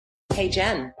Hey,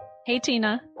 Jen. Hey,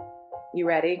 Tina. You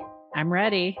ready? I'm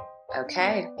ready.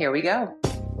 Okay, here we go.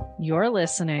 You're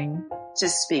listening to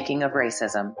Speaking of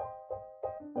Racism.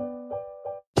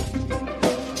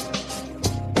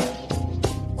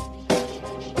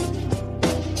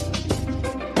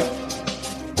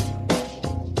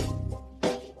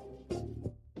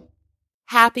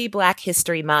 Happy Black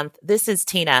History Month. This is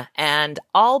Tina, and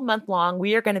all month long,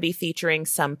 we are going to be featuring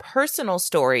some personal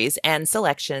stories and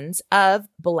selections of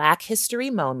Black history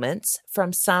moments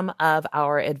from some of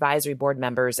our advisory board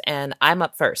members, and I'm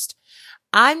up first.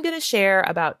 I'm going to share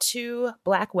about two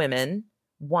Black women.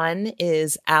 One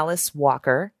is Alice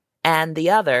Walker, and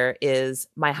the other is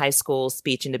my high school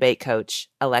speech and debate coach,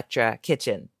 Electra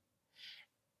Kitchen.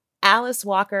 Alice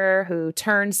Walker, who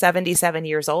turned 77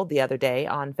 years old the other day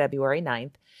on February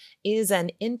 9th, is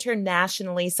an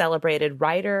internationally celebrated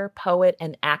writer, poet,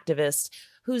 and activist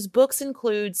whose books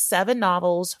include 7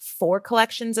 novels, 4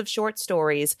 collections of short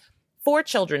stories, 4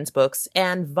 children's books,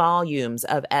 and volumes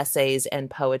of essays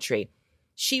and poetry.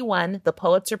 She won the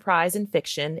Pulitzer Prize in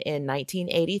Fiction in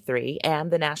 1983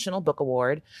 and the National Book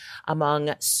Award,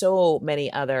 among so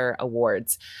many other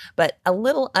awards. But a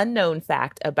little unknown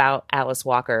fact about Alice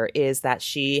Walker is that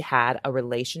she had a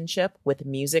relationship with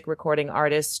music recording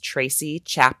artist Tracy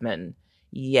Chapman.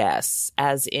 Yes,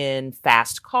 as in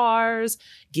Fast Cars,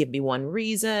 Give Me One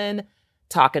Reason,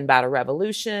 Talking About a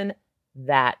Revolution,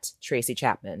 that Tracy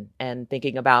Chapman. And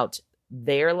thinking about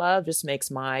their love just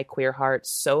makes my queer heart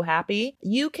so happy.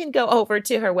 You can go over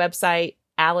to her website,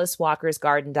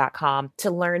 alicewalkersgarden.com,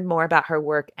 to learn more about her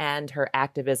work and her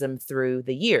activism through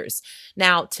the years.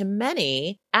 Now, to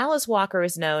many, Alice Walker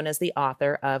is known as the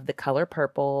author of The Color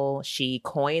Purple. She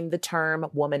coined the term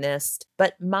womanist,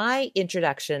 but my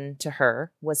introduction to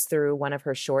her was through one of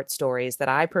her short stories that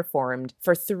I performed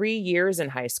for 3 years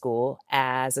in high school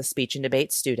as a speech and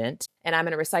debate student. And I'm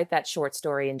going to recite that short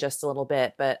story in just a little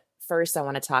bit, but first, I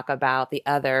want to talk about the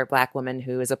other Black woman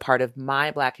who is a part of my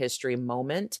Black history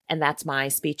moment, and that's my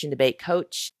speech and debate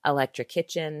coach, Electra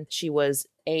Kitchen. She was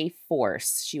a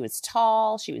force. She was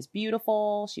tall, she was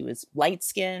beautiful, she was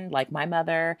light-skinned like my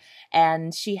mother,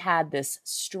 and she had this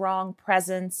strong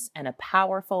presence and a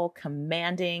powerful,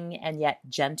 commanding, and yet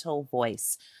gentle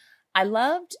voice. I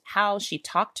loved how she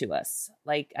talked to us.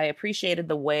 Like, I appreciated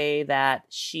the way that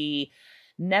she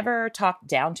never talked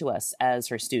down to us as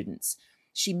her students.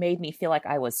 She made me feel like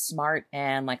I was smart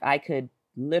and like I could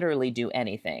literally do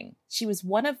anything. She was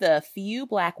one of the few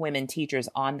Black women teachers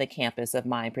on the campus of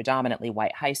my predominantly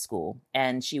white high school,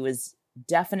 and she was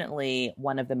definitely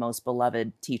one of the most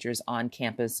beloved teachers on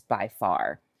campus by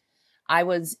far. I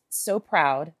was so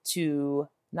proud to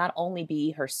not only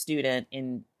be her student,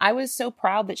 I was so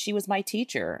proud that she was my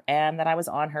teacher and that I was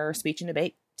on her speech and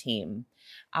debate team.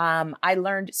 I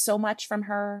learned so much from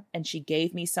her and she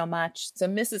gave me so much. So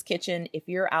Mrs. Kitchen, if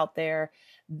you're out there,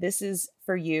 this is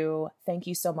for you. Thank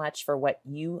you so much for what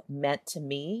you meant to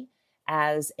me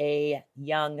as a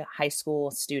young high school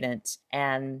student.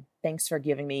 And thanks for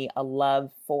giving me a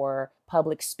love for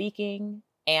public speaking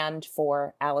and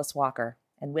for Alice Walker.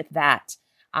 And with that,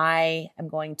 I am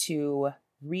going to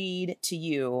read to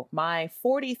you my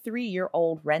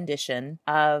 43-year-old rendition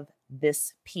of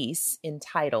this piece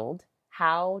entitled,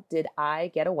 How Did I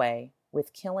Get Away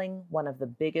with Killing One of the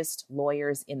Biggest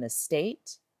Lawyers in the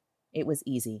State? It Was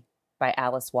Easy by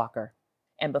Alice Walker.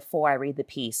 And before I read the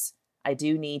piece, I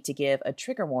do need to give a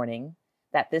trigger warning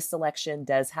that this selection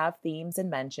does have themes and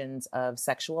mentions of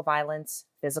sexual violence,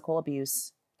 physical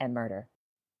abuse, and murder.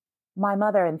 My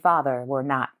mother and father were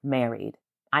not married.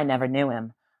 I never knew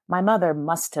him. My mother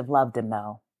must have loved him,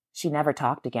 though. She never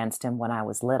talked against him when I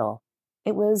was little.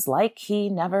 It was like he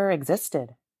never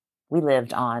existed. We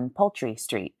lived on Poultry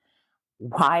Street.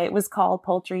 Why it was called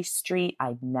Poultry Street,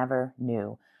 I never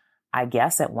knew. I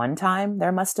guess at one time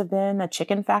there must have been a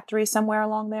chicken factory somewhere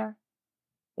along there.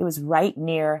 It was right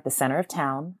near the center of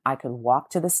town. I could walk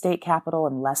to the state capitol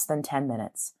in less than 10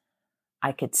 minutes.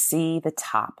 I could see the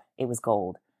top, it was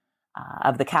gold,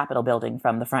 of the Capitol building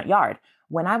from the front yard.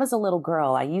 When I was a little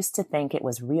girl, I used to think it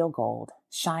was real gold,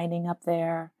 shining up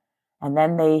there. And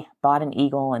then they bought an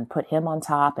eagle and put him on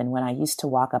top. And when I used to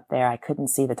walk up there, I couldn't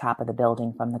see the top of the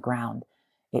building from the ground.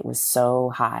 It was so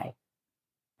high.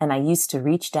 And I used to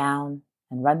reach down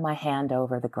and run my hand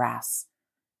over the grass.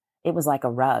 It was like a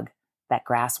rug, that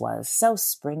grass was, so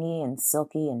springy and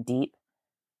silky and deep.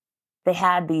 They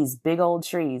had these big old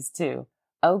trees too,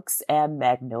 oaks and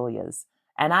magnolias.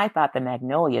 And I thought the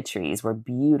magnolia trees were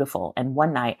beautiful. And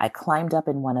one night I climbed up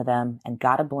in one of them and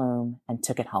got a bloom and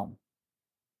took it home.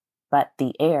 But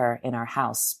the air in our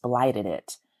house blighted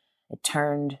it. It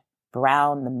turned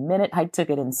brown the minute I took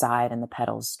it inside and the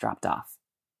petals dropped off.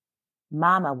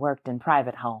 Mama worked in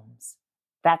private homes.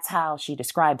 That's how she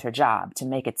described her job to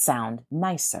make it sound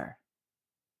nicer.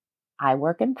 I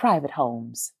work in private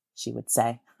homes, she would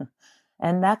say.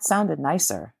 And that sounded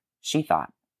nicer, she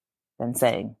thought, than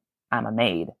saying, I'm a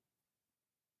maid.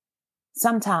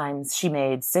 Sometimes she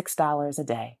made $6 a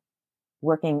day,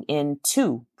 working in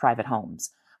 2 private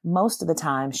homes. Most of the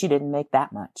time, she didn't make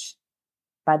that much.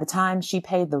 By the time she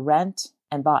paid the rent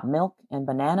and bought milk and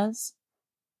bananas,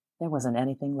 there wasn't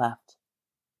anything left.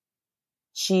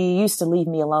 She used to leave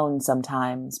me alone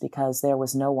sometimes because there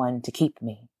was no one to keep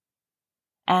me.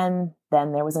 And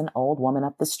then there was an old woman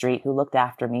up the street who looked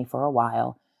after me for a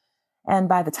while. And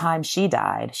by the time she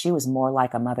died, she was more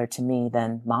like a mother to me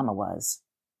than Mama was.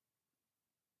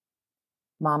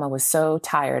 Mama was so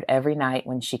tired every night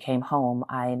when she came home,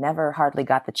 I never hardly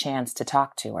got the chance to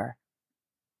talk to her.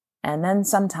 And then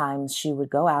sometimes she would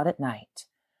go out at night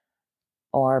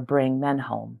or bring men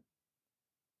home.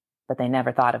 But they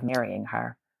never thought of marrying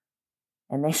her.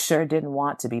 And they sure didn't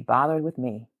want to be bothered with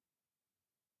me.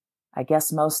 I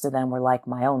guess most of them were like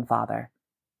my own father,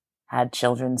 had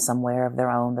children somewhere of their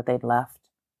own that they'd left.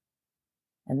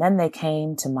 And then they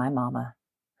came to my mama,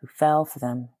 who fell for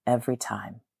them every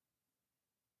time.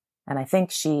 And I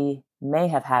think she may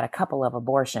have had a couple of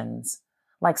abortions,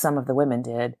 like some of the women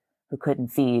did, who couldn't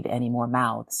feed any more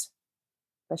mouths.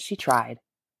 But she tried.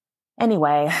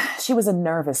 Anyway, she was a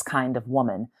nervous kind of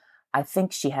woman. I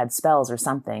think she had spells or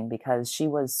something because she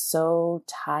was so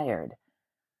tired.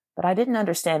 But I didn't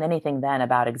understand anything then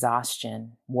about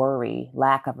exhaustion, worry,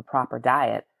 lack of a proper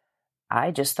diet.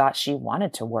 I just thought she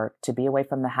wanted to work, to be away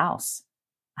from the house.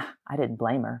 I didn't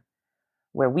blame her.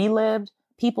 Where we lived,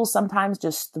 people sometimes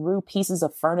just threw pieces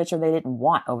of furniture they didn't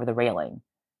want over the railing.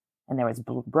 And there was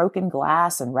broken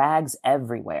glass and rags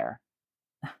everywhere.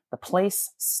 The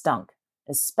place stunk,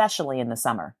 especially in the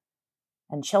summer.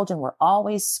 And children were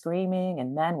always screaming,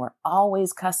 and men were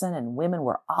always cussing, and women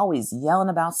were always yelling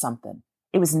about something.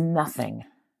 It was nothing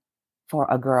for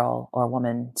a girl or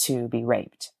woman to be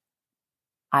raped.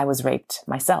 I was raped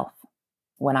myself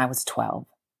when I was 12.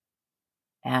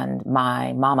 And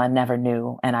my mama never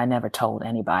knew, and I never told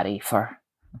anybody, for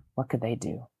what could they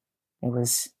do? It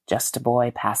was just a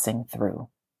boy passing through,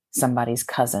 somebody's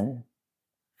cousin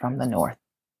from the north.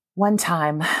 One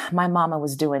time, my mama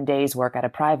was doing day's work at a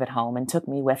private home and took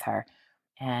me with her.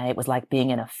 And it was like being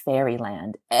in a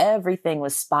fairyland. Everything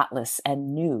was spotless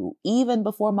and new, even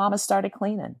before Mama started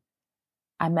cleaning.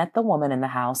 I met the woman in the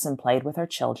house and played with her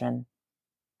children.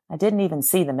 I didn't even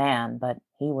see the man, but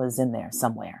he was in there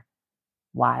somewhere,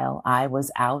 while I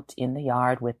was out in the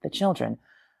yard with the children.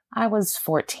 I was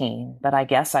 14, but I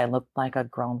guess I looked like a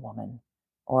grown woman.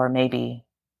 Or maybe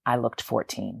I looked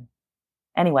 14.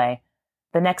 Anyway,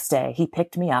 the next day he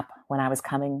picked me up when I was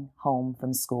coming home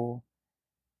from school.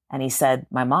 And he said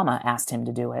my mama asked him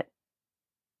to do it.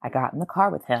 I got in the car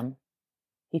with him.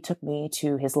 He took me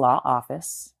to his law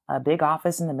office, a big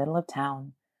office in the middle of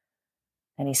town.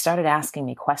 And he started asking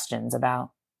me questions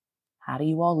about how do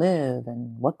you all live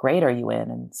and what grade are you in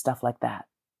and stuff like that.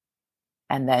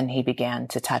 And then he began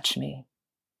to touch me.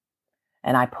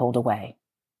 And I pulled away.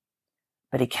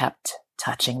 But he kept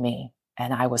touching me,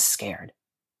 and I was scared.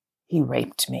 He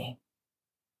raped me.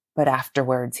 But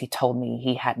afterwards, he told me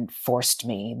he hadn't forced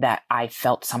me, that I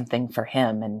felt something for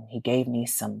him, and he gave me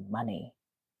some money.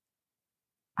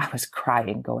 I was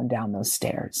crying going down those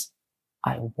stairs.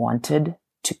 I wanted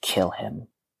to kill him.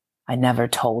 I never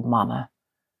told Mama.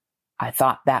 I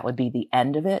thought that would be the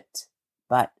end of it,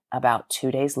 but about 2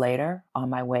 days later, on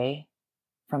my way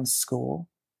from school,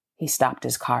 he stopped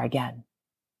his car again,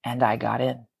 and I got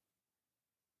in.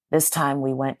 This time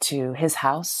we went to his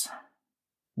house.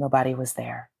 Nobody was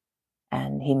there.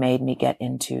 And he made me get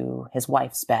into his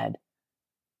wife's bed.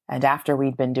 And after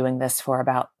we'd been doing this for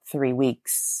about 3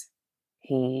 weeks,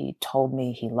 he told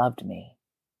me he loved me.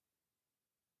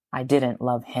 I didn't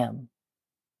love him,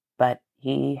 but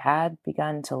he had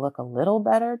begun to look a little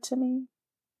better to me.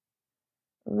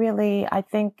 Really, I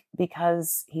think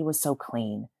because he was so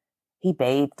clean. He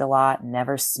bathed a lot,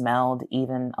 never smelled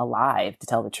even alive, to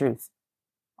tell the truth.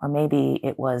 Or maybe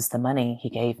it was the money he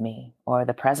gave me or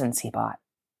the presents he bought.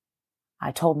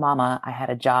 I told Mama I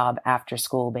had a job after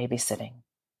school babysitting,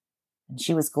 and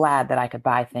she was glad that I could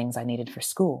buy things I needed for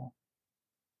school.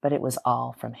 But it was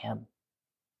all from him.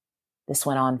 This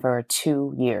went on for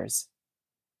 2 years.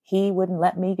 He wouldn't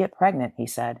let me get pregnant, he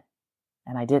said,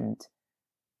 and I didn't.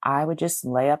 I would just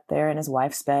lay up there in his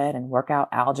wife's bed and work out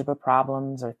algebra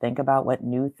problems or think about what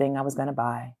new thing I was going to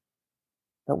buy.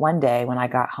 But one day when I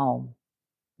got home,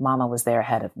 Mama was there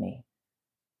ahead of me,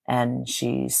 and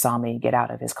she saw me get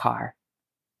out of his car.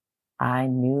 I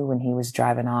knew when he was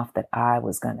driving off that I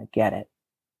was going to get it.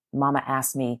 Mama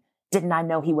asked me, didn't I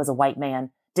know he was a white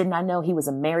man? Didn't I know he was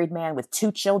a married man with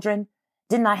 2 children?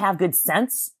 Didn't I have good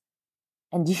sense?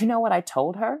 And do you know what I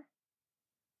told her?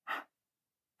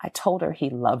 I told her he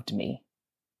loved me.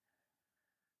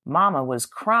 Mama was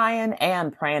crying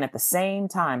and praying at the same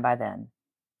time by then.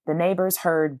 The neighbors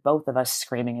heard both of us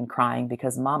screaming and crying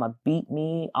because Mama beat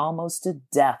me almost to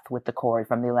death with the cord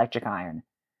from the electric iron.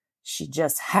 She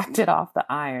just hacked it off the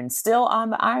iron, still on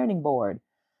the ironing board.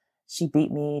 She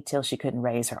beat me till she couldn't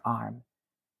raise her arm.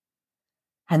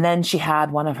 And then she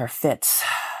had one of her fits,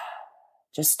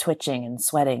 just twitching and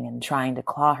sweating and trying to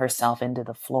claw herself into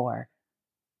the floor.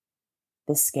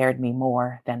 This scared me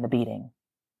more than the beating.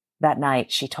 That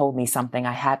night, she told me something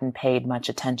I hadn't paid much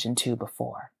attention to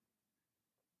before.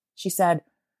 She said,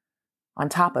 on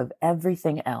top of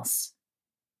everything else,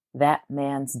 that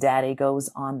man's daddy goes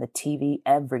on the TV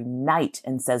every night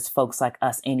and says folks like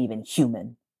us ain't even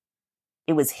human.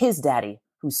 It was his daddy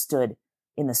who stood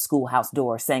in the schoolhouse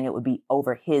door saying it would be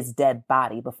over his dead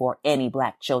body before any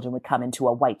black children would come into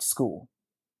a white school.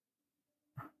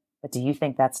 But do you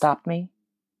think that stopped me?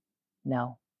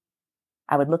 No.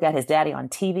 I would look at his daddy on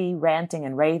TV ranting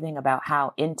and raving about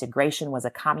how integration was a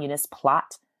communist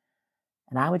plot,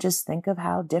 and I would just think of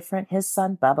how different his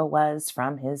son Bubba was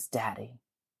from his daddy.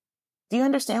 Do you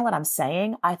understand what I'm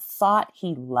saying? I thought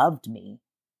he loved me.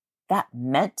 That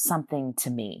meant something to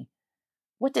me.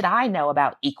 What did I know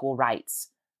about equal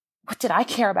rights? What did I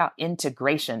care about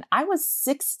integration? I was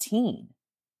 16.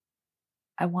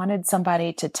 I wanted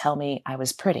somebody to tell me I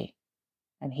was pretty,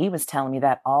 and he was telling me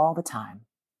that all the time.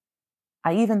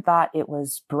 I even thought it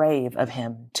was brave of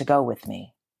him to go with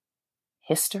me.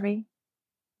 History?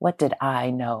 What did I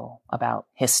know about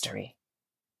history?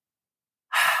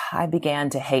 I began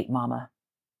to hate Mama.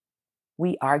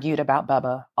 We argued about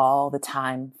Bubba all the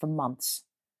time for months,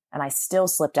 and I still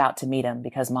slipped out to meet him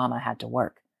because Mama had to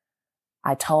work.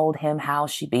 I told him how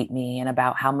she beat me and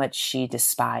about how much she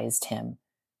despised him.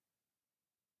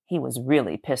 He was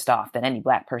really pissed off that any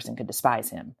black person could despise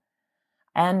him,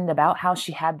 and about how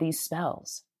she had these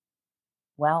spells.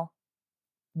 Well,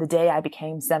 the day I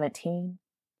became 17,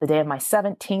 the day of my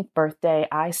 17th birthday,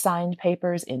 I signed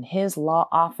papers in his law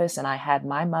office and I had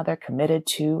my mother committed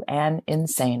to an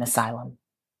insane asylum.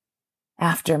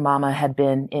 After Mama had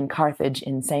been in Carthage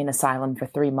Insane Asylum for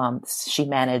 3 months, she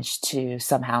managed to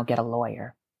somehow get a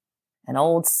lawyer. An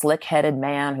old slick-headed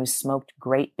man who smoked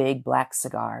great big black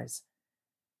cigars.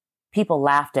 People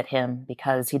laughed at him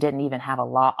because he didn't even have a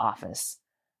law office.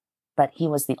 But he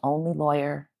was the only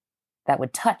lawyer that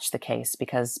would touch the case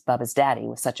because Bubba's daddy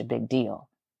was such a big deal.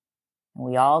 And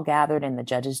we all gathered in the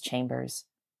judge's chambers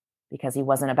because he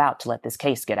wasn't about to let this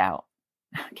case get out.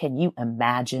 Can you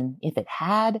imagine if it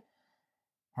had?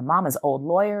 And Mama's old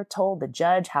lawyer told the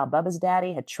judge how Bubba's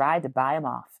daddy had tried to buy him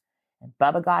off. And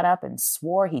Bubba got up and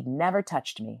swore he'd never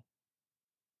touched me.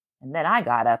 And then I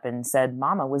got up and said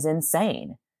Mama was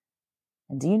insane.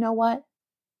 And do you know what?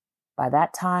 By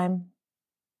that time,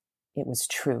 it was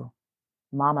true.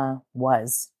 Mama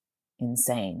was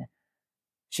insane.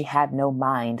 She had no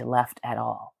mind left at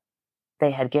all.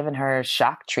 They had given her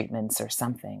shock treatments or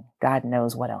something. God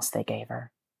knows what else they gave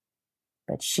her.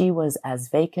 But she was as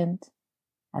vacant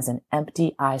as an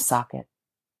empty eye socket.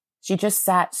 She just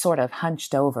sat sort of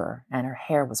hunched over, and her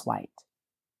hair was white.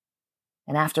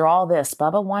 And after all this,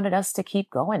 Bubba wanted us to keep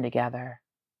going together.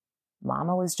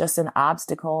 Mama was just an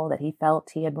obstacle that he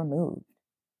felt he had removed.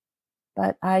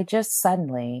 But I just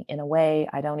suddenly, in a way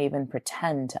I don't even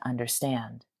pretend to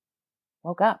understand,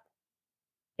 woke up.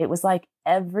 It was like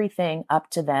everything up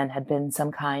to then had been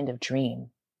some kind of dream.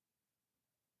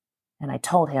 And I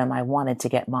told him I wanted to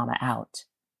get Mama out,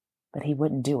 but he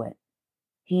wouldn't do it.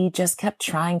 He just kept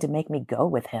trying to make me go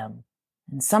with him.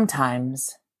 And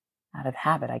sometimes, out of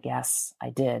habit, I guess,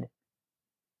 I did.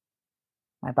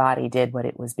 My body did what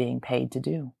it was being paid to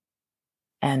do.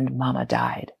 And Mama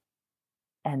died.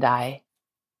 And I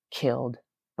killed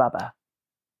Bubba.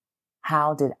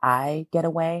 How did I get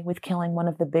away with killing one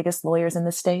of the biggest lawyers in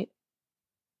the state?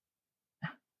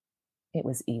 It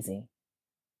was easy.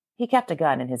 He kept a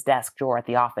gun in his desk drawer at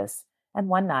the office, and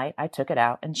one night I took it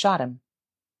out and shot him.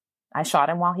 I shot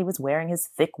him while he was wearing his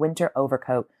thick winter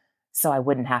overcoat, so I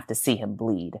wouldn't have to see him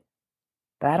bleed.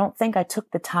 But I don't think I took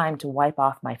the time to wipe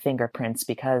off my fingerprints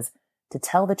because, to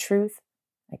tell the truth,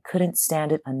 I couldn't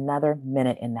stand it another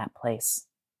minute in that place.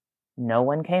 No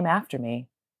one came after me,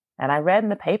 and I read in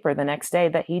the paper the next day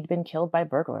that he'd been killed by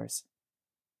burglars.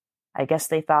 I guess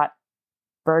they thought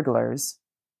burglars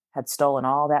had stolen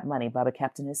all that money Bubba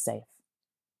kept in his safe.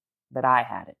 But I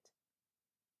had it.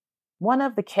 One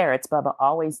of the carrots Bubba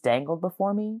always dangled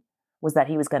before me was that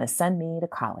he was going to send me to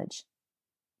college.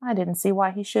 I didn't see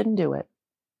why he shouldn't do it.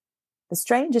 The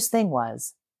strangest thing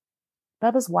was,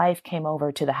 Bubba's wife came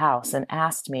over to the house and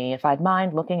asked me if I'd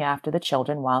mind looking after the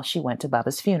children while she went to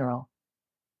Bubba's funeral.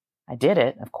 I did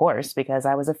it, of course, because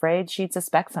I was afraid she'd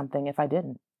suspect something if I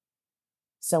didn't.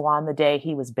 So on the day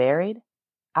he was buried,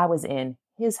 I was in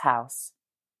his house,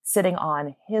 sitting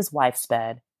on his wife's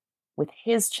bed with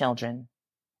his children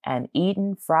and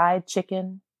eating fried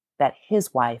chicken that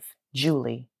his wife,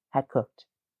 Julie, had cooked.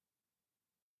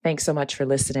 Thanks so much for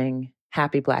listening.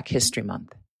 Happy Black History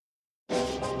Month.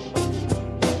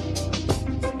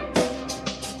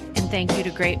 And thank you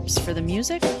to Grapes for the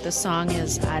music. The song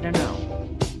is I Don't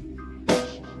Know.